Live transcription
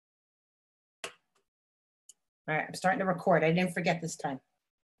All right, I'm starting to record. I didn't forget this time.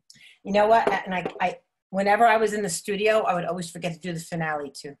 You know what? And I whenever I was in the studio, I would always forget to do the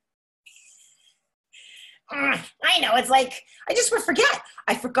finale too. I know, it's like, I just would forget.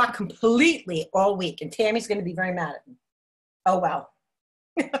 I forgot completely all week, and Tammy's going to be very mad at me. Oh, well.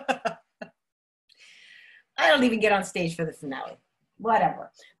 I don't even get on stage for the finale.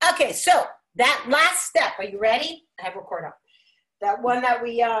 Whatever. Okay, so that last step, are you ready? I have record on. That one that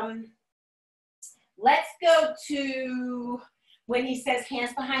we, let's go to when he says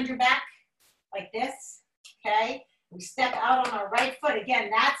hands behind your back, like this, okay? We step out on our right foot.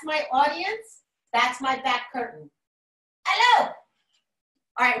 Again, that's my audience. That's my back curtain. Hello.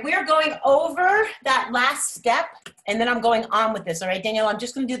 All right, we're going over that last step, and then I'm going on with this. All right, Danielle, I'm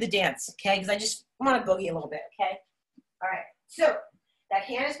just going to do the dance, okay? Because I just want to boogie a little bit, okay? All right, so that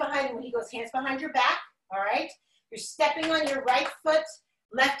hand is behind him. When he goes hands behind your back, all right? You're stepping on your right foot.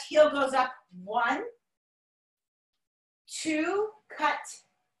 Left heel goes up. 1, 2, cut,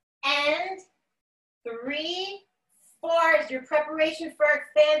 and 3, 4 is your preparation for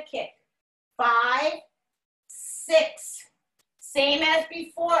a fan kick. 5, 6, same as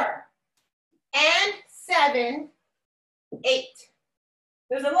before, and 7, 8.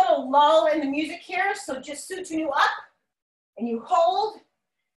 There's a little lull in the music here, so just suture you up, and you hold,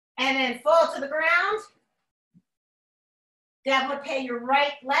 and then fall to the ground. Développé your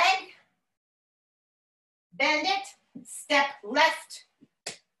right leg, bend it, step left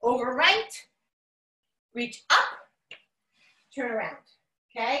over right, reach up, turn around,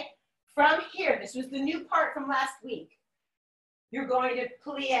 okay? From here, this was the new part from last week. You're going to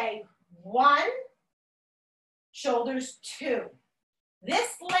plie 1, shoulders 2. This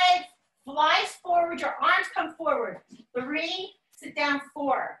leg flies forward, your arms come forward. 3, sit down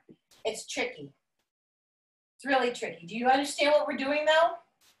 4. It's tricky. It's really tricky. Do you understand what we're doing though?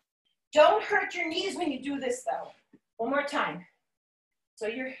 Don't hurt your knees when you do this though. One more time. So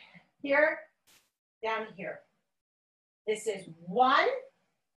you're here, down here. This is 1,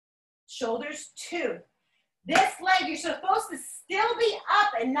 shoulders 2. This leg, you're supposed to still be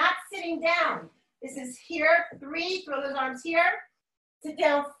up and not sitting down. This is here, 3, throw those arms here. Sit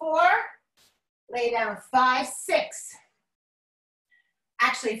down 4, lay down 5, 6.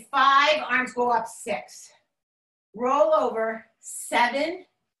 Actually 5, arms go up 6. Roll over, 7,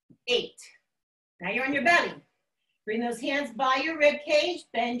 8. Now you're on your belly. Bring those hands by your rib cage,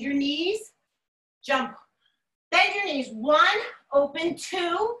 bend your knees, jump. Bend your knees, 1, open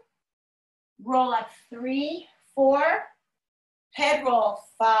 2, roll up 3, 4, head roll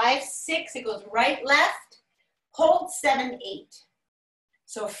 5, 6, it goes right, left, hold 7, 8.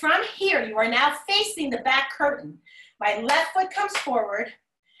 So from here, you are now facing the back curtain. My left foot comes forward,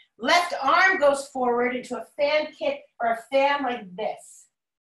 left arm goes forward into a fan kick or a fan like this.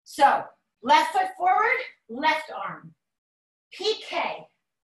 So left foot forward, left arm, PK,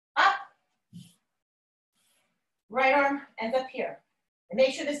 up, right arm ends up here. And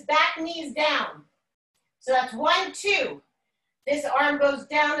make sure this back knee is down. So that's 1, 2. This arm goes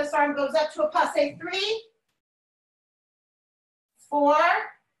down, this arm goes up to a passe 3, 4,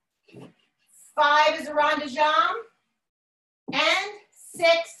 5 is a rond de jambe, and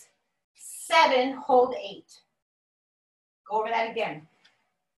 6, 7, hold 8. Go over that again.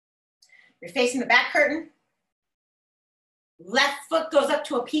 You're facing the back curtain. Left foot goes up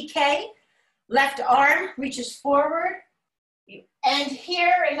to a PK. Left arm reaches forward. You end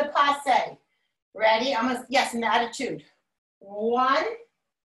here in the passe. Ready? Yes, in the attitude. 1,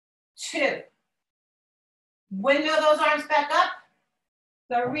 2. Windmill those arms back up.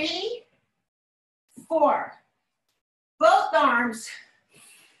 3, 4. Both arms.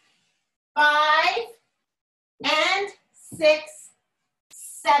 5 and 6,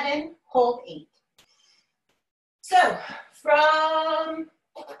 7, hold 8. So from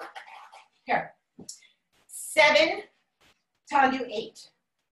here, 7, tendu 8.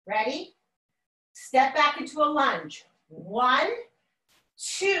 Ready? Step back into a lunge. 1,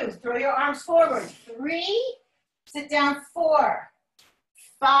 2, throw your arms forward. 3, sit down 4.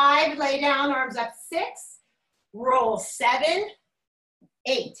 5, lay down, arms up 6. Roll 7,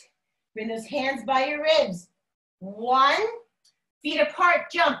 8. Bring those hands by your ribs. 1, feet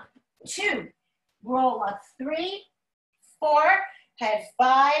apart, jump. 2, roll up 3, 4, head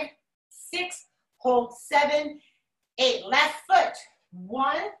 5, 6, hold 7, 8. Left foot.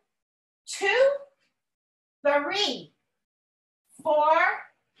 1, 2, 3, 4,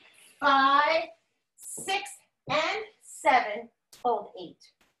 5, 6, and 7. Hold 8.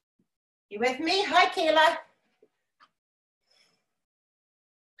 You with me? Hi, Kayla.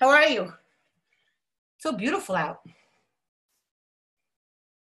 How are you? So beautiful out.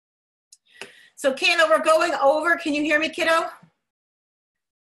 So Kayla, we're going over. Can you hear me, kiddo?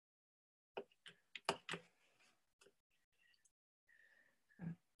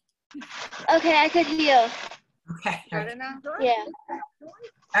 Okay, I could hear. Okay. Yeah.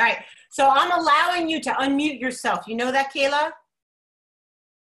 All right. So I'm allowing you to unmute yourself. You know that, Kayla?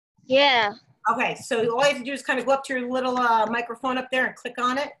 Yeah. Okay. So all you have to do is kind of go up to your little microphone up there and click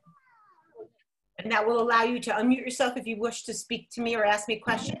on it. And that will allow you to unmute yourself if you wish to speak to me or ask me a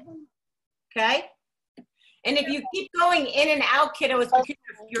question. Okay? And if you keep going in and out, kiddo, it's because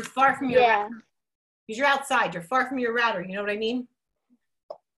you're far from your router. Because you're outside. You're far from your router. You know what I mean?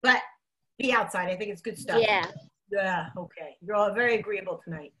 But be outside. I think it's good stuff. Yeah. Yeah. Okay. You're all very agreeable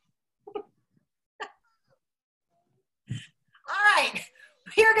tonight. All right.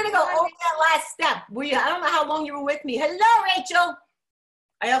 We're going to go over that last step. I don't know how long you were with me. Hello, Rachel.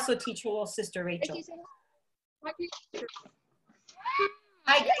 I also teach your little sister, Rachel.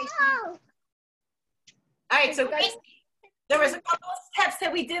 Hi, Gracie. All right, so Gracie, there was a couple of steps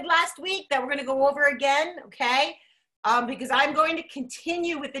that we did last week that we're going to go over again, okay? Because I'm going to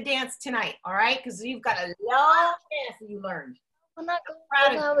continue with the dance tonight, all right? Because you've got a long dance that you learned. I'm not going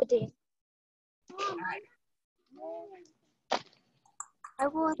to nowadays. All right. I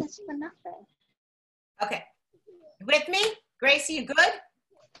wore this for nothing. Okay. With me? Gracie, you good?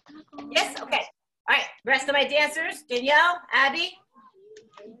 Yes? Okay. All right. Rest of my dancers, Danielle, Abby.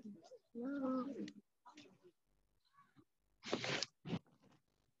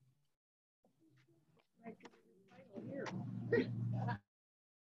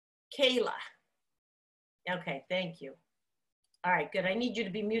 Kayla. Okay, thank you. All right, good. I need you to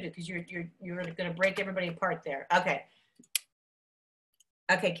be muted because you're going to break everybody apart there. Okay.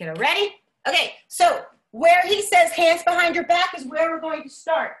 Okay, kiddo, ready? Okay, so where he says hands behind your back is where we're going to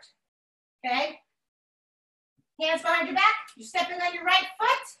start. Okay? Hands behind your back. You're stepping on your right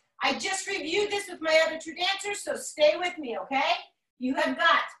foot. I just reviewed this with my other two dancers, so stay with me, okay? You have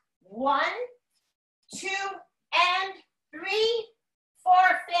got 1, 2, and 3, 4,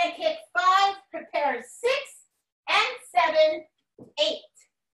 fan kick 5, prepare 6, and 7, 8.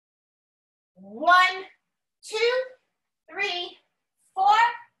 1, 2, 3, 4,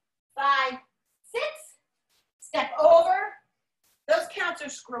 5, 6. Step over. Those counts are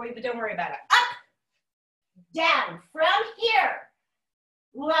screwy, but don't worry about it. Up, down, from here.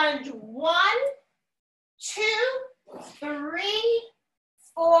 Lunge 1, 2, 3,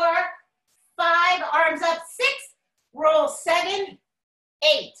 4, 5. Arms up 6. Roll 7,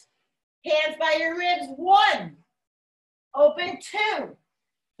 8. Hands by your ribs. 1. Open 2,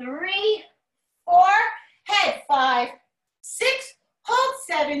 3, 4. Head 5, 6. Hold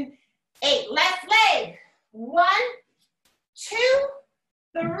 7, 8. Left leg. 1, 2,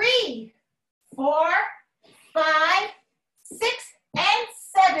 3, 4, 5, 6, and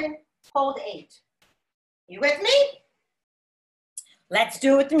 7. Hold 8. You with me? Let's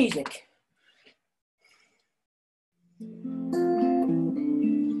do it with the music.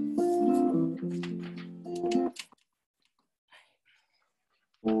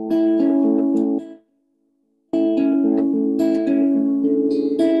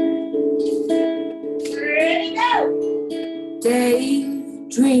 Ready, go! Daydreamer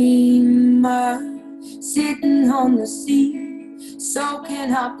sitting on the sea,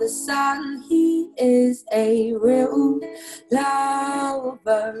 soaking up the sun. He is a real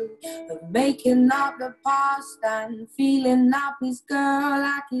lover of making up the past and feeling up his girl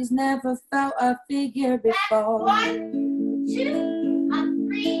like he's never felt a figure before. 1, 2,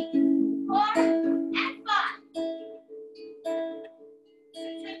 3, 4, and 5.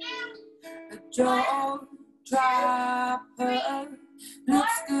 A jaw dropper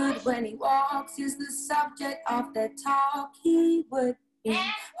looks good when he walks, is the subject of their talk. He would be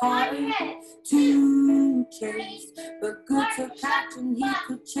hard to chase, but good to catch, and he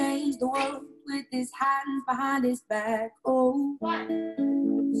could change the world with his hands behind his back. Oh, 1,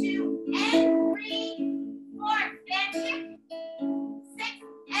 2, and 3, 4, and 6,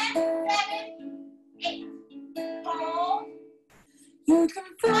 and 7, 8. Hold. you can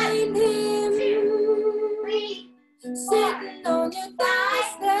find him 2, 3, 4, sitting on your 5,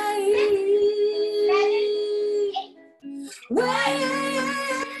 doorstep, 6, 7, 8. waiting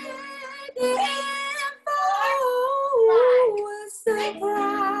for a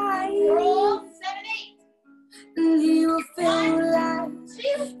surprise. Roll 7, 8. And he will feel 1, like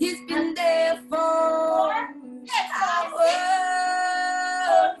 2, he's been there for hours.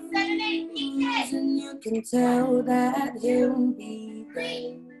 7, 8. Keep it. And you can tell that he'll be there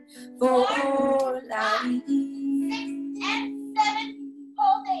 3, for 4, 5, life. 6, and 7.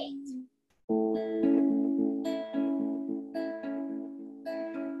 Hold 8.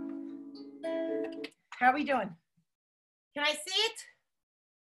 How are we doing? Can I see it?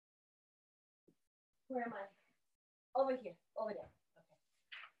 Where am I? Over here, over there.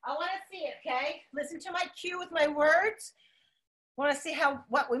 Okay. I want to see it, okay? Listen to my cue with my words. I want to see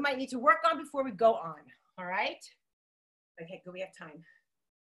what we might need to work on before we go on, all right? Okay, good, we have time.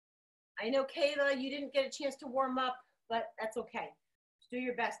 I know, Kayla, you didn't get a chance to warm up, but that's okay. Just do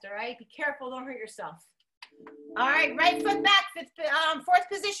your best, all right? Be careful, don't hurt yourself. All right, right foot back, fourth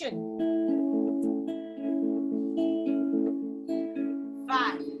position.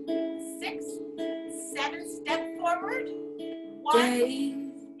 5, 6, 7, step forward. 1,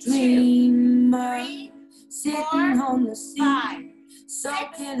 2, 3, sitting 4, on the sea, 5,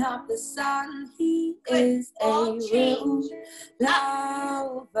 soaking up the sun. He Good. is a All real change.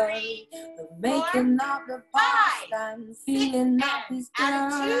 lover, 3, the making of the past 5, and feeling and up his girl.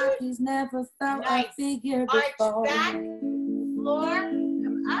 attitude. He's never felt Nice. a figure Arch before. back, floor,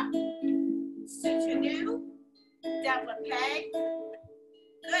 come up, soutenu, développé.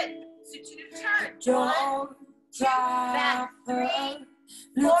 Good, soutenu turn. 1, Don't 2, back, drive 3, her.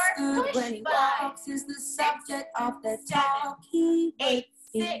 Looks 4, good push, when he 5, walks, is the subject of the 7, talk. He 8, would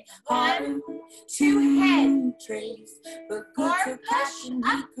be 6, hard 1, 2 to head, trace, but 4, good to push, passion.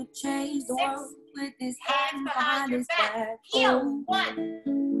 He up, could change the 6, world with his hands hands behind your his back, back. heel,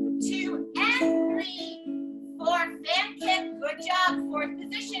 1, 2, and 3, 4, fan kick, good job, 4th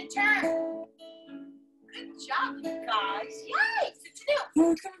position, turn. Good job, you guys, yay, soutenu.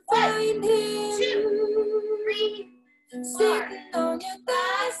 You can 1, find him 2, 3, 4, sitting on your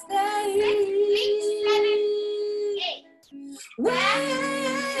 5, 6, Thursday. 8, 7, 8. Where One,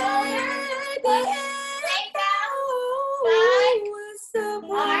 the stay down. echo was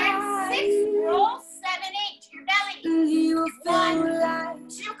Arm, 6, roll, 7, 8 to your belly. He will feel 1, like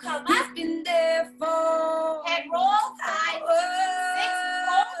 2, come he's up. been there for Head roll, 5, 6,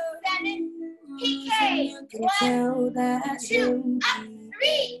 roll, 7, PK. You can tell that 2, up,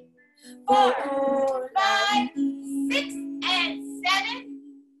 3, 4, 5, 6, and 7,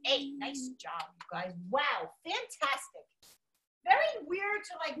 8. Nice job, you guys. Wow, fantastic. Very weird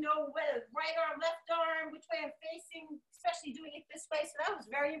to like know whether right arm, left arm, which way I'm facing, especially doing it this way. So that was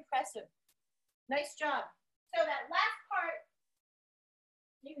very impressive. Nice job. So that last part,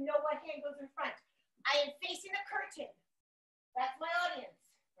 you know what hand goes in front. I am facing the curtain. That's my audience,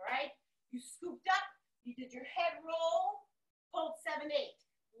 all right? You scooped up, you did your head roll, hold 7, 8.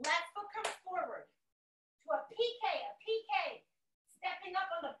 Left foot comes forward to a PK, stepping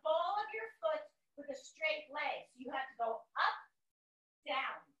up on the ball of your foot with a straight leg. So you have to go up,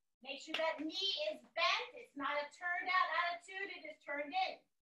 down. Make sure that knee is bent. It's not a turned out attitude. It is turned in.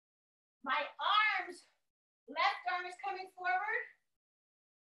 My arms, left arm is coming forward.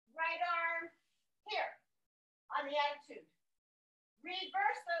 Right arm here on the attitude.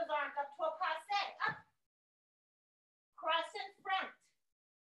 Reverse those arms up to a passe. Up. Cross in front.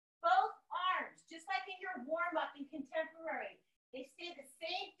 Both arms, just like in your warm-up in contemporary, they stay the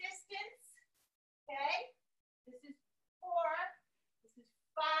same distance. Okay? This is 4.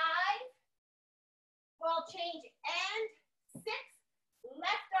 5, ball change, and 6.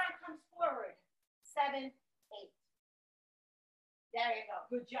 Left arm comes forward. 7, 8. There you go.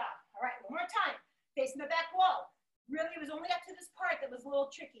 Good job. All right, one more time. Facing the back wall. Really, it was only up to this part that was a little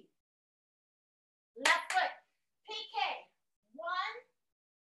tricky. Left foot. PK. 1,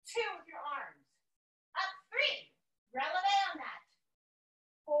 2 with your arms. Up 3. Releve on that.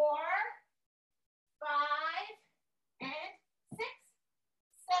 4, 5, and 6.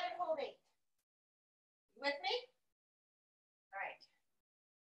 7, hold 8. You with me? All right.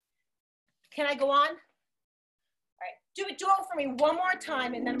 Can I go on? All right. Do it for me one more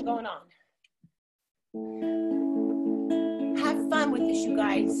time, and then I'm going on. Have fun with this, you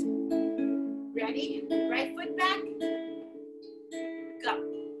guys. Ready? Right foot back. Go.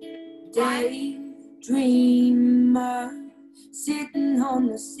 Daydreamer, sitting on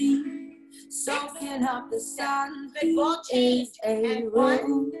the sea, soaking up the sun. Good, ball change. A 1,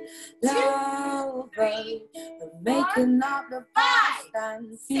 2, lover, 3, the making of the 5, past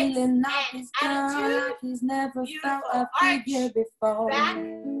and feeling up and his girl attitude. like he's never felt Beautiful. a figure Arch. before. Back,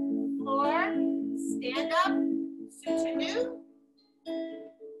 floor, stand up, soutenu,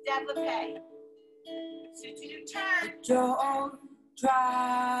 développé. Soutenu turn. Don't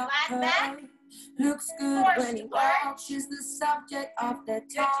drive Flat her. back. Looks good Force when he arch. walks. Is the subject of the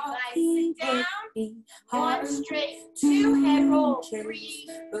Good, you talk. guys. He Sit down. would be 1 hard straight, to 2 head roll, chase, 3,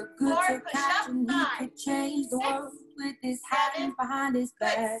 but good 4 to push catch, up, and he 5, could change the 6, world with his 7, hands behind his good.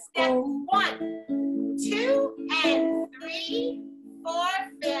 back. Step Oh, 1, 2, and 3, 4,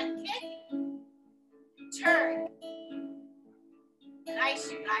 fan kick, turn.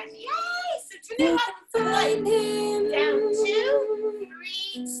 Nice, you guys. Yay! So Canoe up. Find him. Down 2,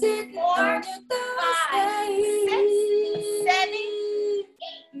 3, Sitting 4, on 5, your 6, 7, 8.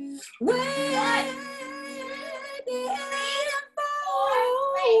 where the air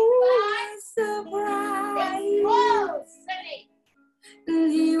falls surprise. Whoa, 7, 8.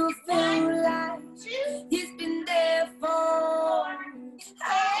 And he will feel 1, like 2, he's been there for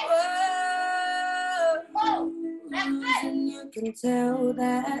hours. whoa, that's good. And you can tell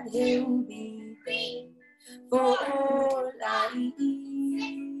that he'll be 3, for life. 6,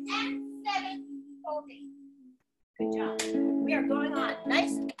 and 7. Holding. Good job. We are going on.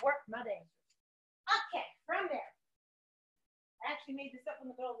 Nice work, Mother. Okay, from there. I actually made this up in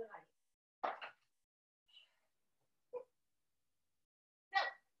the middle of the night. So,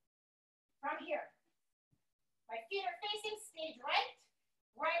 from here, my feet are facing stage right.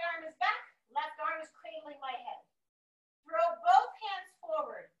 Right arm is back. Left arm is cradling my head. Throw both hands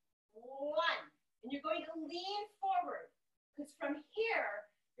forward. 1. And you're going to lean forward. Because from here,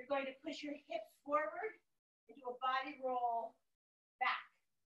 you're going to push your hips forward and do a body roll back.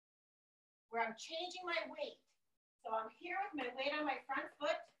 Where I'm changing my weight. So I'm here with my weight on my front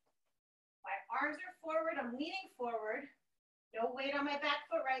foot. My arms are forward. I'm leaning forward. No weight on my back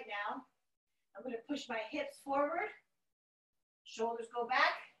foot right now. I'm going to push my hips forward. Shoulders go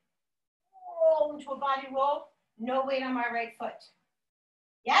back. Roll into a body roll. No weight on my right foot.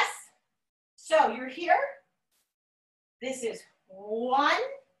 Yes? So you're here. This is 1,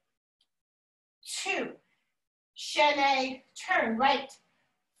 2. Chaîné, turn right.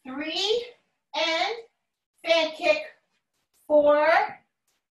 3, and fan kick. 4.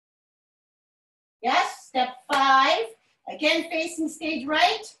 Yes, step 5. Again, facing stage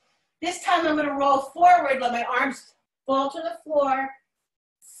right. This time I'm going to roll forward, let my arms fall to the floor.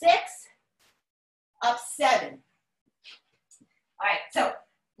 6, up 7. All right, so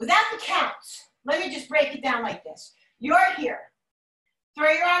without the counts, let me just break it down like this. You're here.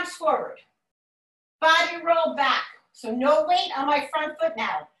 Throw your arms forward. Body roll back. So no weight on my front foot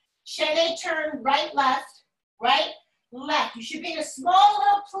now. Chaîné, turn right, left, right, left. You should be in a small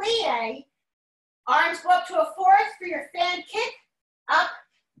little plie. Arms go up to a 4th for your fan kick. Up,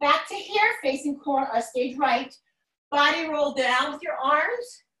 back to here, facing stage right. Body roll down with your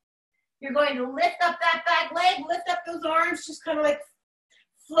arms. You're going to lift up that back leg, lift up those arms, just kind of like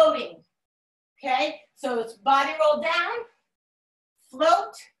floating. Okay, so it's body roll down,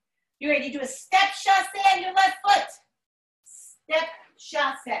 float. You're ready to do a step chassé on your left foot. Step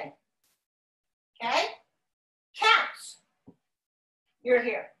chassé. Okay, counts. You're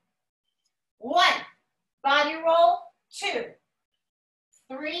here. 1, body roll, 2,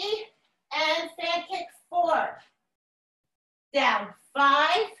 3, and fan kick, 4. Down,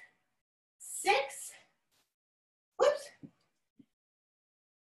 5, 6. Whoops.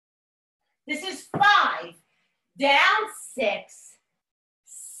 This is 5. Down, 6,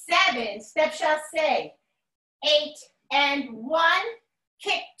 7. Step chassé. 8 and 1.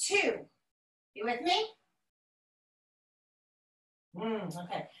 Kick 2. You with me?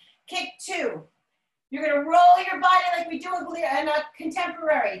 Okay. Kick 2. You're going to roll your body like we do in a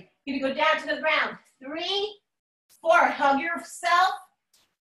contemporary. You're going to go down to the ground. 3, 4. Hug yourself.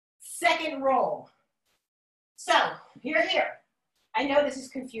 Second roll. So, you're here. I know this is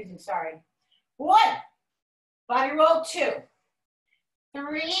confusing, sorry. 1. Body roll, 2.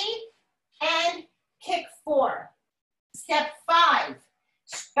 3, and kick 4. Step 5.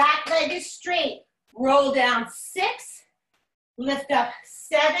 Back leg is straight. Roll down 6. Lift up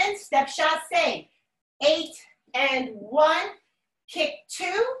 7, step chassé. 8 and 1, kick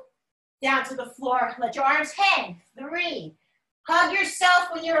 2, down to the floor. Let your arms hang. 3, hug yourself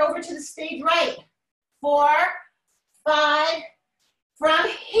when you're over to the stage right. 4, 5, from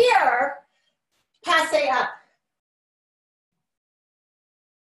here, passe up.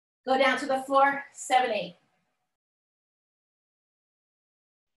 Go down to the floor, 7, 8.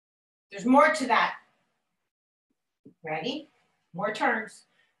 There's more to that. Ready? More turns.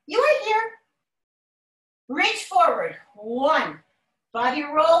 You are here. Reach forward. 1. Body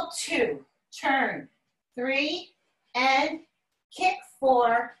roll. 2. Turn. 3. And kick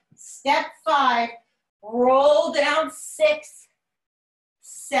 4. Step 5. Roll down 6.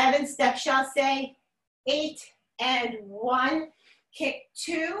 7. Step chassé. 8 and 1. Kick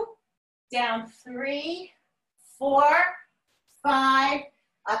 2. Down 3. 4. 5.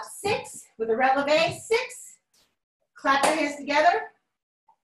 Up 6 with a releve. 6. Clap your hands together.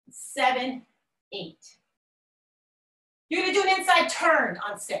 7, 8. You're going to do an inside turn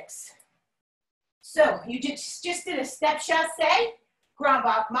on 6. So you just did a step chassé, grand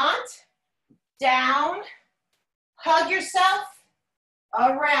battement, down, hug yourself,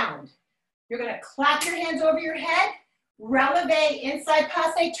 around. You're gonna clap your hands over your head, releve inside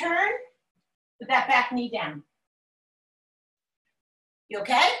passe turn, with that back knee down. You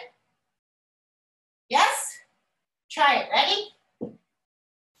okay? Yes? Try it, ready?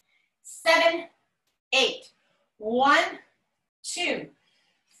 7, 8. 1, 2,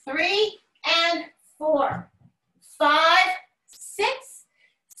 3, and 4, 5, 6,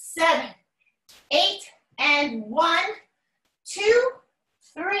 7, 8, and 1, 2,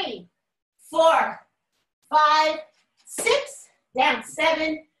 3, 4, 5, 6, down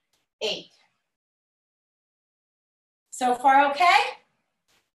 7, 8. So far, okay?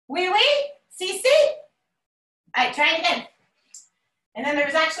 Oui, oui? Si, si? All right, try it again. And then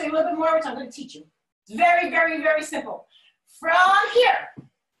there's actually a little bit more, which I'm going to teach you. It's very, very, very simple. From here,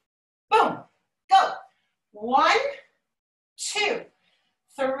 boom, go. 1, 2,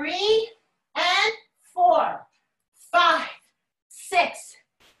 3, and 4, 5, 6,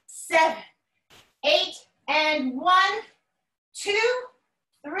 7, 8, and 1, 2,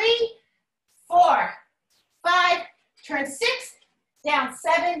 3, 4, 5, turn 6, down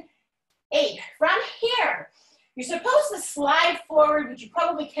 7, 8. From here, you're supposed to slide forward, which you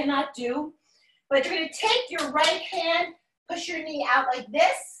probably cannot do, but you're going to take your right hand, push your knee out like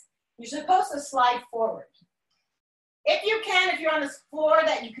this. You're supposed to slide forward. If you can, if you're on this floor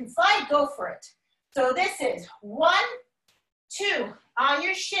that you can slide, go for it. So this is 1, 2, on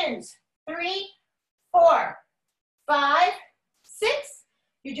your shins, 3, 4, 5, 6.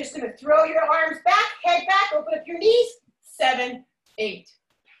 You're just going to throw your arms back, head back, open up your knees, 7, 8.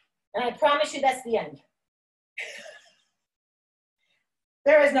 And I promise you that's the end.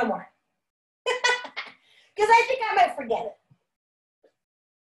 There is no more. Because I think I might forget it.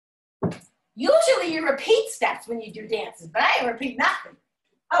 Usually you repeat steps when you do dances, but I repeat nothing.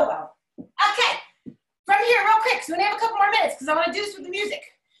 Oh well. Okay, from here real quick, so we have a couple more minutes because I want to do this with the music.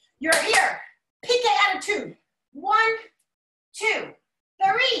 You're here, pique attitude. 1, 2,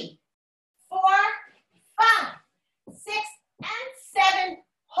 3, 4, 5, 6, and 7,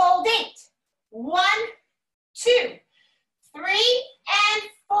 hold 8. 1, 2, 3, and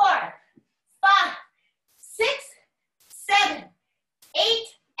 4, 5, 6, 7, 8,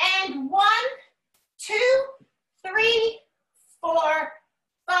 and 1, 2, 3, 4,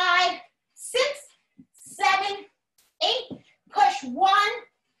 5, 6, 7, 8. Push 1,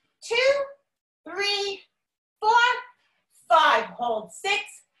 2, 3, 4, 5. Hold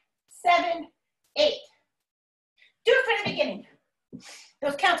 6, 7, 8. Do it from the beginning.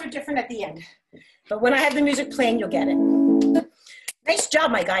 Those counts are different at the end. But when I have the music playing, you'll get it. Nice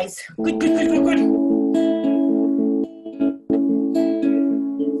job, my guys. Good, good, good, good, good.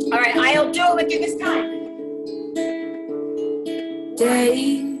 All right, I'll do it with you this time.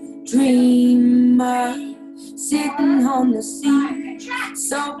 Daydreamer, sitting on the sea,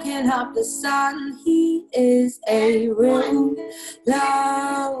 soaking up the sun. He is a real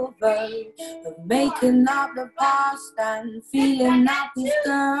lover, of making up the past and feeling up his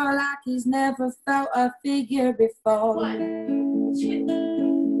girl like he's never felt a figure before. 1, 2,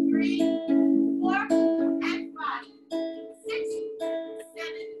 3, 4, and 5, 6,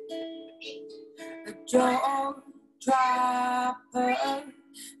 7, 8. A jaw dropper,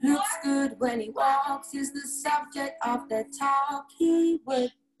 looks good when he walks, is the subject of their talk. He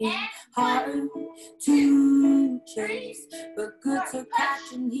would be hard to chase, but good to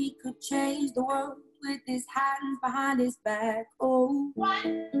catch, and he could change the world with his hands behind his back. Oh, 1,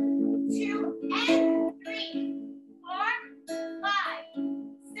 2, and 3, 4, 5,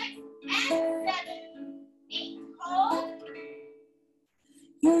 6, and 7, 8. Hold.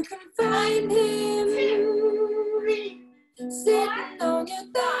 you can find 1, 2, him 3, sitting on your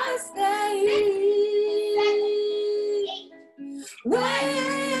Thursday, 7, 8.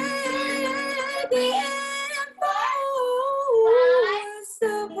 waiting for a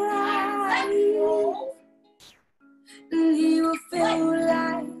surprise. And he will feel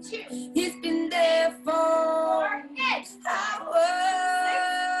like he's been there for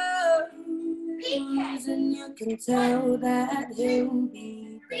hours, and you can tell that he'll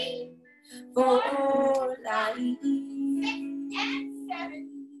be there for life. 6 and 7.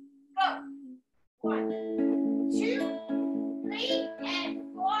 Go. 1, 2, 3, and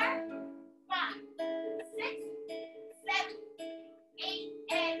 4, 5, 6, 7, 8,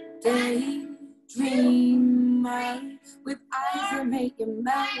 and 1. Daydreamer, with eyes that make you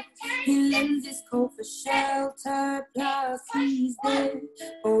melt. He lends his coat for shelter, plus he's there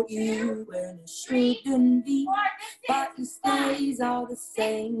for you when it shouldn't be. But he stays all the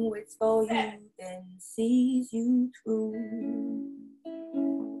same, waits for you, then sees you through.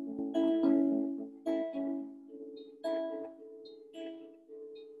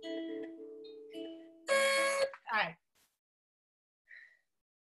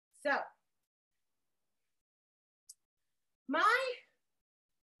 So, my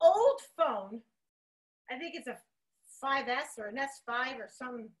old phone, I think it's a 5S or an S5 or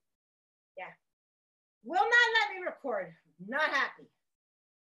something, yeah, will not let me record. Not happy.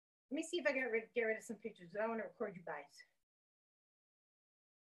 Let me see if I can get rid of some pictures. I want to record you guys.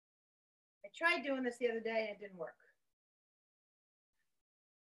 I tried doing this the other day and it didn't work.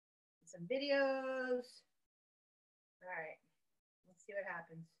 Some videos. All right, let's see what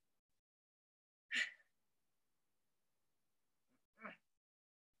happens.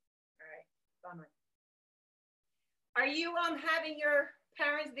 All right, bummer. Are you having your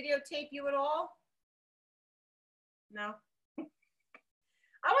parents videotape you at all? No.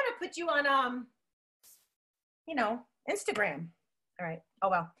 I want to put you on you know, Instagram. All right. Oh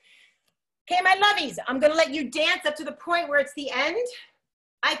well. Okay, my lovies, I'm gonna let you dance up to the point where it's the end.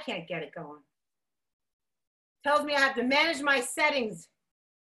 I can't get it going. Tells me I have to manage my settings.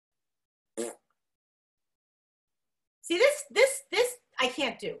 See, this I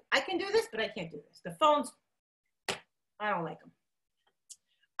can't do. I can do this, but I can't do this. The phones, I don't like them.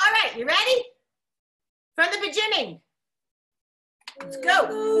 All right, you ready? From the beginning. Let's go.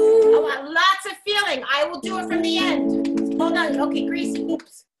 I want lots of feeling. I will do it from the end. Hold on. Okay, Greasy.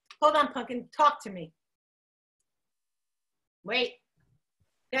 Oops. Hold on, Pumpkin. Talk to me. Wait.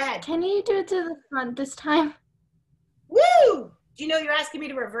 Go ahead. Can you do it to the front this time? Woo! Do you know you're asking me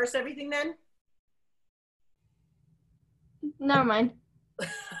to reverse everything then? Never mind.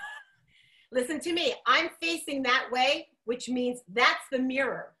 Listen to me. I'm facing that way, which means that's the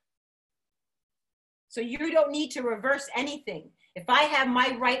mirror. So you don't need to reverse anything. If I have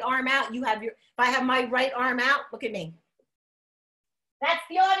my right arm out, you have your, if I have my right arm out, look at me. That's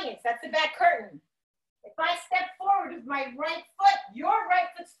the audience, that's the back curtain. If I step forward with my right foot, your right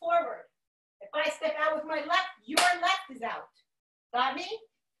foot's forward. If I step out with my left, your left is out. Got me?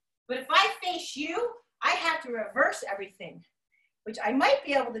 But if I face you, I have to reverse everything, which I might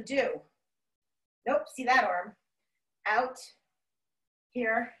be able to do. Nope, see that arm? Out,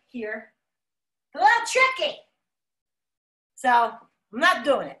 here, here. A little tricky. So I'm not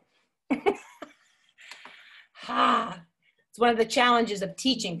doing it. It's one of the challenges of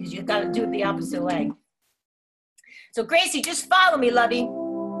teaching because you've got to do it the opposite way. So Gracie, just follow me, lovey.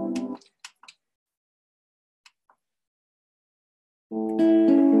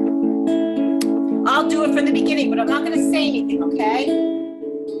 I'll do it from the beginning, but I'm not going to say anything, okay?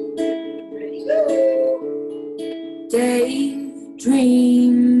 Ready?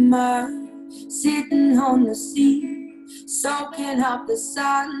 Daydreamer, sitting on the sea, soaking up the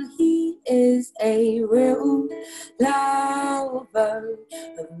sun. He is a real lover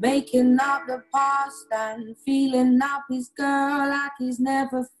of making up the past and feeling up his girl like he's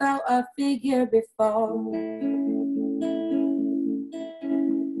never felt a figure before.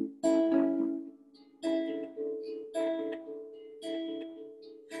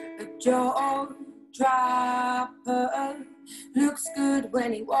 A jaw dropper, looks good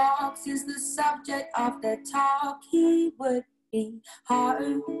when he walks, is the subject of their talk. He would be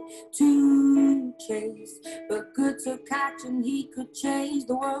hard to chase, but good to catch, and he could change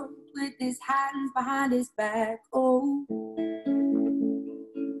the world with his hands behind his back. Oh,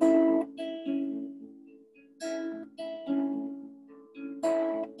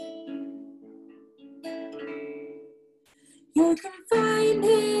 you can find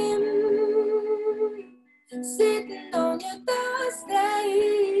him sitting on your doorstep,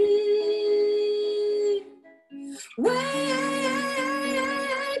 waiting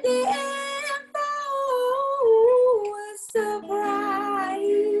for a surprise.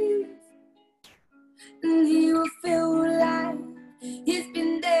 And he will feel like he's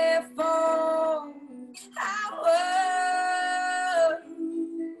been there for hours,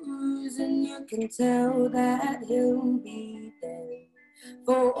 and you can tell that he'll be there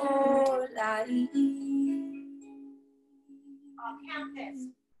for life. I'll count this.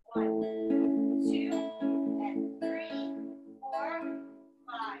 1, 2, and 3, 4,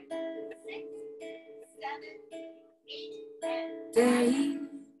 5, 6, 7, 8, and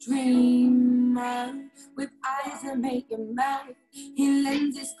Daydreamer with eyes that make you melt. He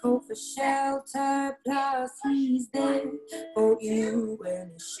lends his coat for shelter, plus he's there for you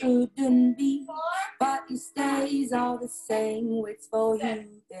when it shouldn't be. But he stays all the same, waits for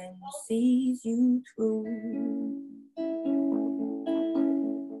you, then sees you through.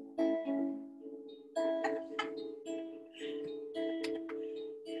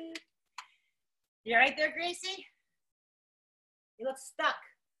 You right there, Gracie? You look stuck.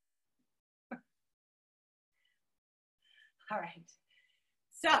 All right.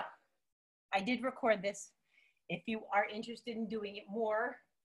 So I did record this. If you are interested in doing it more,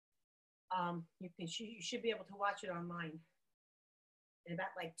 You should be able to watch it online. In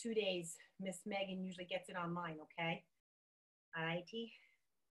about like 2 days, Miss Megan usually gets it online, okay? All righty.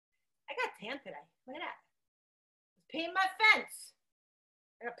 I got tan today. Look at that. Paint my fence.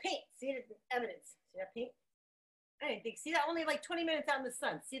 I got paint. See the evidence. See that paint? I didn't think. See that? Only like 20 minutes out in the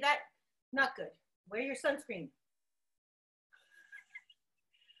sun. See that? Not good. Wear your sunscreen.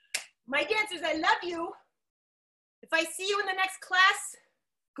 My dancers, I love you. If I see you in the next class,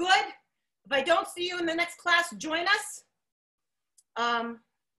 good. If I don't see you in the next class, join us.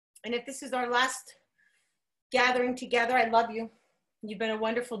 And if this is our last gathering together, I love you. You've been a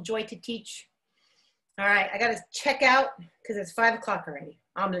wonderful joy to teach. All right, I gotta check out because it's 5 o'clock already.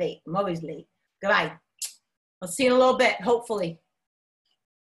 I'm late, I'm always late. Goodbye. I'll see you in a little bit, hopefully.